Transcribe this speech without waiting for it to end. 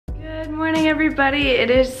everybody, it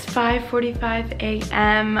is 5:45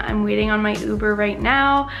 a.m. I'm waiting on my Uber right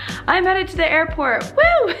now. I'm headed to the airport,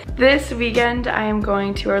 woo! This weekend I am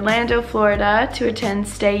going to Orlando, Florida to attend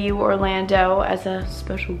Stay U Orlando as a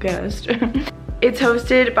special guest. It's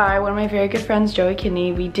hosted by one of my very good friends, Joey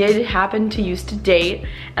Kidney. We did happen to used to date,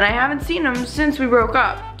 and I haven't seen him since we broke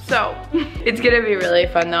up. So, it's gonna be really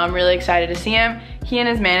fun though. I'm really excited to see him. He and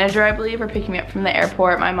his manager, I believe, are picking me up from the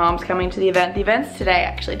airport. My mom's coming to the event. The event's today,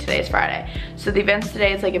 actually. Today is Friday. So the event's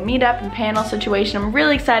today is like a meetup and panel situation. I'm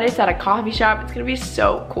really excited. It's at a coffee shop. It's gonna be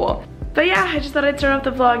so cool. But yeah, I just thought I'd start off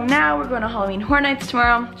the vlog now. We're going to Halloween Horror Nights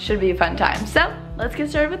tomorrow. Should be a fun time. So, let's get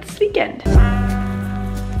started with this weekend.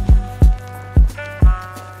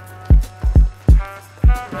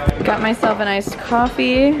 Got myself an iced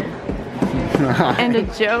coffee and a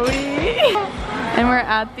Joey. And we're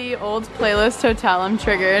at the old Playlist Hotel. I'm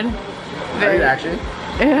triggered. Are you actually?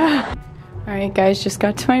 Yeah. Alright guys, just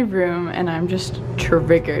got to my room and I'm just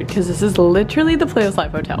triggered because this is literally the Playlist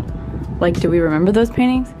Live Hotel. Like, do we remember those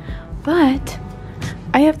paintings? But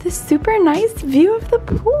I have this super nice view of the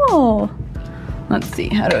pool. Let's see,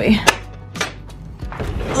 how do we?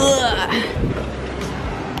 Ugh.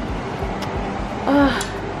 Ugh.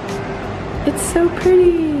 It's so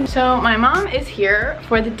pretty. So my mom is here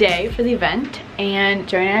for the day, for the event, and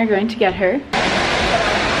Joey and I are going to get her.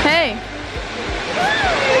 Hey.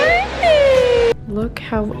 Hey. Look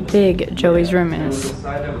how big Joey's room is.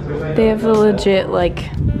 They have a legit, like,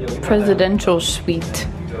 presidential suite.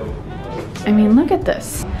 I mean, look at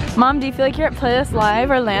this. Mom, do you feel like you're at Playlist Live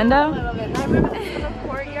Orlando? A little bit. I remember this little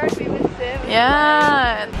courtyard we would sit.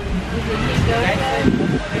 Yeah.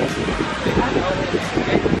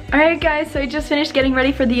 Alright guys, so I just finished getting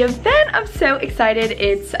ready for the event. I'm so excited.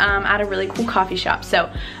 It's at a really cool coffee shop. So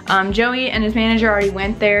Joey and his manager already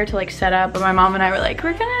went there to like set up, but my mom and I were like,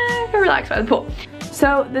 we're gonna go relax by the pool.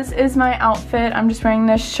 So this is my outfit. I'm just wearing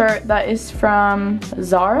this shirt that is from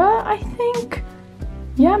Zara, I think.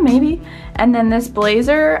 Yeah, maybe. And then this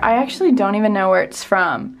blazer, I actually don't even know where it's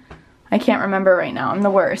from. I can't remember right now, I'm the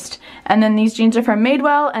worst. And then these jeans are from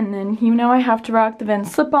Madewell, and then you know I have to rock the Vin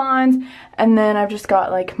slip-ons, and then I've just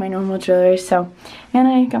got like my normal jewelry, so. And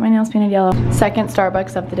I got my nails painted yellow. Second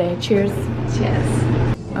Starbucks of the day, cheers. Cheers.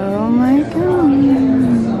 Oh my god.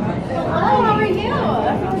 Oh, how are you?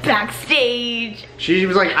 Backstage. She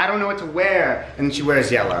was like, I don't know what to wear, and she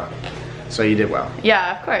wears yellow. So you did well.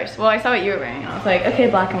 Yeah, of course. Well, I saw what you were wearing, and I was like, okay,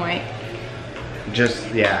 black and white.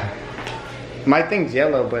 Just, yeah. My thing's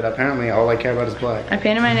yellow, but apparently all I care about is black. I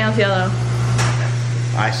painted my nails yellow.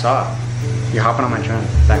 I saw it. You're hopping on my trend.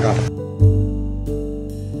 Back off.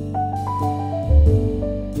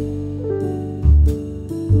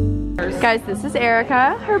 Guys, this is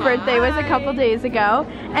Erica. Her birthday was a couple days ago,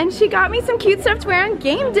 and she got me some cute stuff to wear on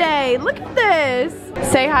game day. Look at this.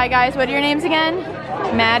 Say hi, guys. What are your names again?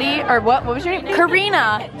 Maddie, or what? What was your name?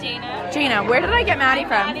 Karina. Gina. Gina. Where did I get Maddie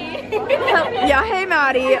from? Yeah, hey,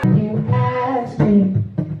 Maddie.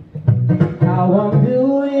 How I'm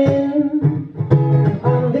doing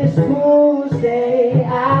on this Tuesday.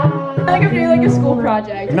 I feel like I'm doing like a school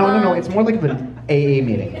project. No. It's more like an AA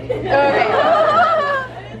meeting. Okay.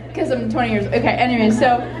 Because I'm 20 years old. Okay, anyway,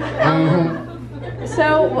 so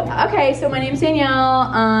my name's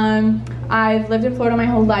Danielle. I've lived in Florida my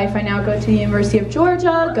whole life. I now go to the University of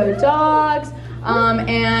Georgia, go Dogs,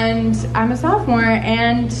 and I'm a sophomore,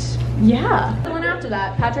 and yeah. The one after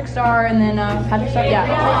that, Patrick Starr, and then Patrick Starr,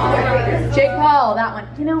 yeah. Jake Paul, that one.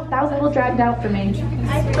 You know, that was a little dragged out for me.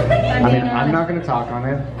 I mean, I'm not gonna talk on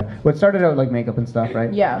it. What started out like makeup and stuff,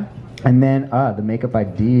 right? Yeah. And then, the makeup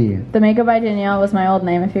ID. The makeup by Danielle was my old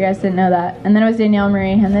name, if you guys didn't know that. And then it was Danielle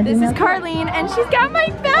Marie, and then this is Carlene, and she's got my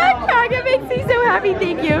backpack. It makes me so happy.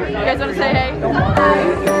 Thank you. You guys want to say hey?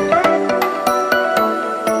 Hi.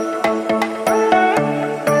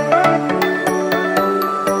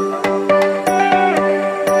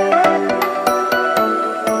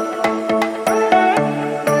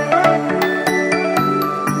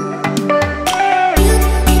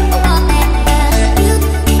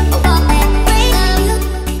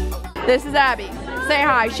 This is Abby. Say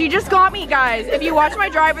hi. She just got me, guys. If you watch my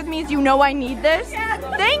drive with me, you know I need this.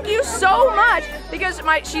 Thank you so much. Because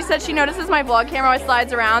she said she notices my vlog camera always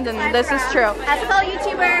slides around, and this is true. As a fellow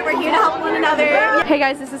YouTuber, we're here to help one another. Hey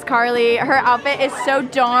guys, this is Carly. Her outfit is so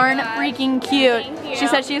darn freaking cute. She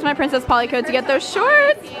said she used my Princess Polly code to get those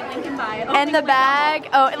shorts. And the bag.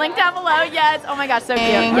 Oh, and link down below, yes. Oh my gosh, so cute.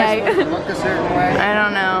 Yay. Look a certain way. I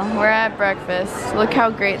don't know. We're at breakfast. Look how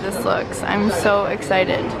great this looks. I'm so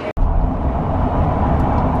excited.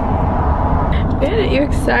 Are you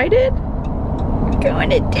excited? We're going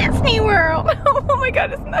to Disney World. Oh my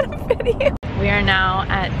god, isn't that a video? We are now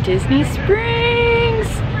at Disney Springs.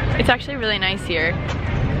 It's actually really nice here.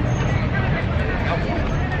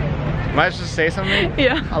 Might I just say something?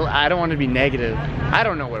 Yeah. I don't want to be negative. I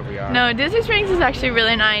don't know where we are. No, Disney Springs is actually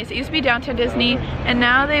really nice. It used to be downtown Disney, and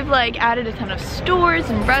now they've like added a ton of stores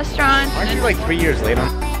and restaurants. Aren't you like 3 years late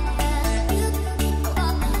on?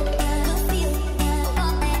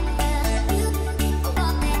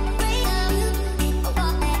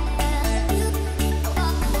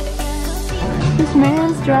 This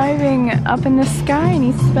man's driving up in the sky and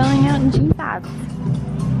he's spelling out Jesus.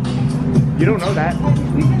 You don't know that.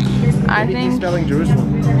 I Maybe he's think spelling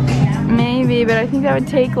Jerusalem. maybe, but I think that would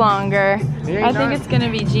take longer. Maybe I think not. it's gonna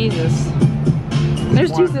be Jesus.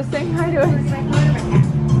 There's Jesus saying hi to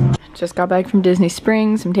us. Just got back from Disney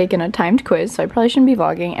Springs. I'm taking a timed quiz, so I probably shouldn't be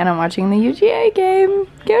vlogging, and I'm watching the UGA game.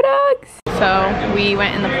 Go Dogs! So we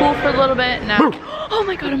went in the pool for a little bit. Now, oh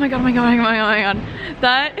my god! Oh my god! Oh my god! Oh my god! Oh my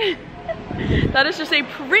god! That is just a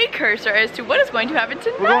precursor as to what is going to happen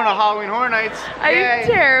tonight. We're going to Halloween Horror Nights. I'm Yay.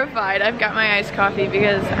 terrified. I've got my iced coffee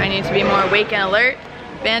because I need to be more awake and alert.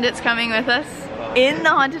 Bandit's coming with us in the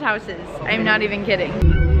haunted houses. I'm not even kidding.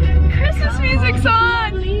 Christmas music's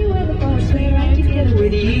on!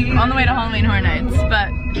 On the way to Halloween Horror Nights,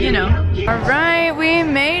 but you know. Alright, we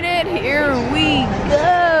made it. Here we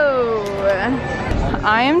go.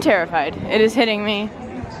 I am terrified. It is hitting me.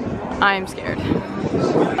 I am scared.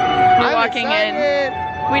 We're walking in.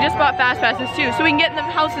 We just bought fast passes too, so we can get in the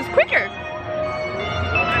houses quicker.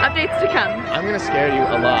 Updates to come. I'm gonna scare you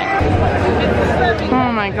a lot.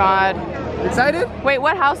 Oh my god. Excited? Wait,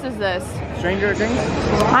 what house is this? Stranger Things?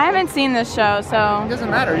 I haven't seen this show, so. It doesn't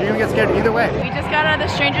matter. You're gonna get scared either way. We just got out of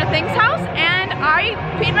the Stranger Things house and I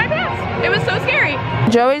peed my pants. It was so scary.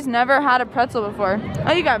 Joey's never had a pretzel before.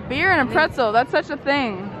 Oh, you got beer and a pretzel. That's such a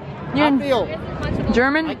thing. You're I feel.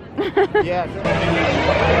 German? Yeah.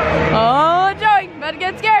 Oh, Joey, better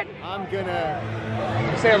get scared. I'm gonna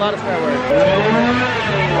say a lot of swear words.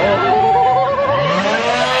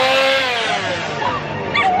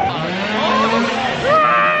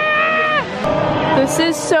 This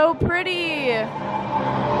is so pretty.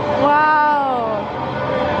 Wow.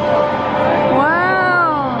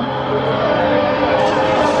 Wow.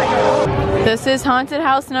 This is haunted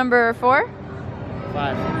house number 4?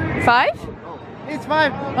 5. 5? It's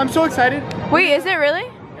 5. I'm so excited. Wait, is it really?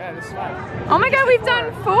 Yeah, this is 5. Oh my god, we've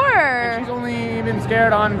done 4. She's only been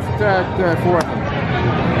scared on 4 of them.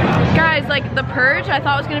 Guys, like the Purge I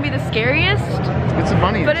thought was gonna be the scariest, It's the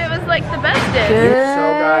funniest. but it was like the bestest.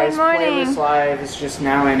 So guys, morning. Playlist Live is just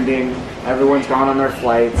now ending. Everyone's gone on their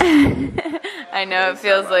flights. I know it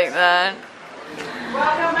feels like that.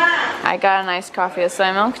 I got a nice coffee with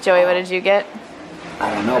soy milk. Joey, what did you get?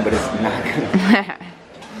 I don't know, but it's not good.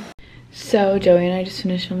 So Joey and I just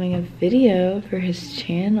finished filming a video for his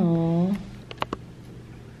channel.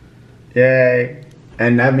 Yay.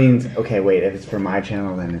 And that means, okay, wait, if it's for my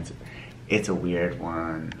channel, then it's a weird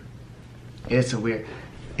one. It's a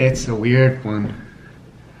weird one.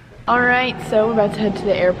 Alright, so we're about to head to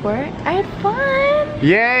the airport. I had fun!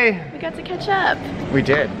 Yay! We got to catch up. We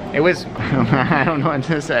did. It was, I don't know what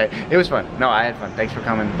to say. It was fun. No, I had fun. Thanks for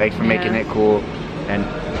coming. Thanks for making it cool and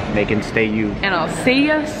making stay you. And I'll see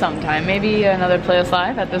you sometime. Maybe another Playlist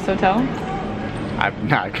Live at this hotel. I'm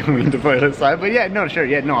not going to Playlist Live, but yeah, no, sure,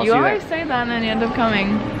 yeah, no, I'll see you there. You always say that and then you end up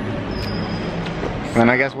coming.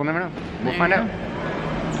 And I guess we'll never know. We'll find out.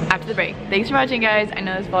 After the break. Thanks for watching, guys. I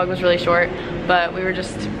know this vlog was really short, but we were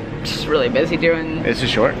just really busy doing. This is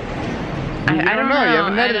short. I don't know. You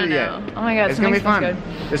haven't edited it yet. Oh my god, it's gonna be fun.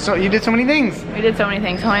 You did so many things. We did so many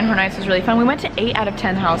things. Halloween Horror Nights was really fun. We went to 8 out of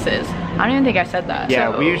 10 houses. I don't even think I said that.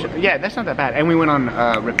 Yeah, so. we usually, yeah, that's not that bad. And we went on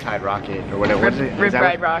Riptide Rocket or whatever. What is it? Rip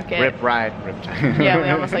Ride Rocket. Riptide. Yeah, we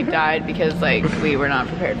almost like died because like we were not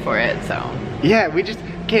prepared for it. So. Yeah, we just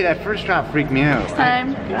that first drop freaked me out. Next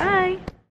time. Bye.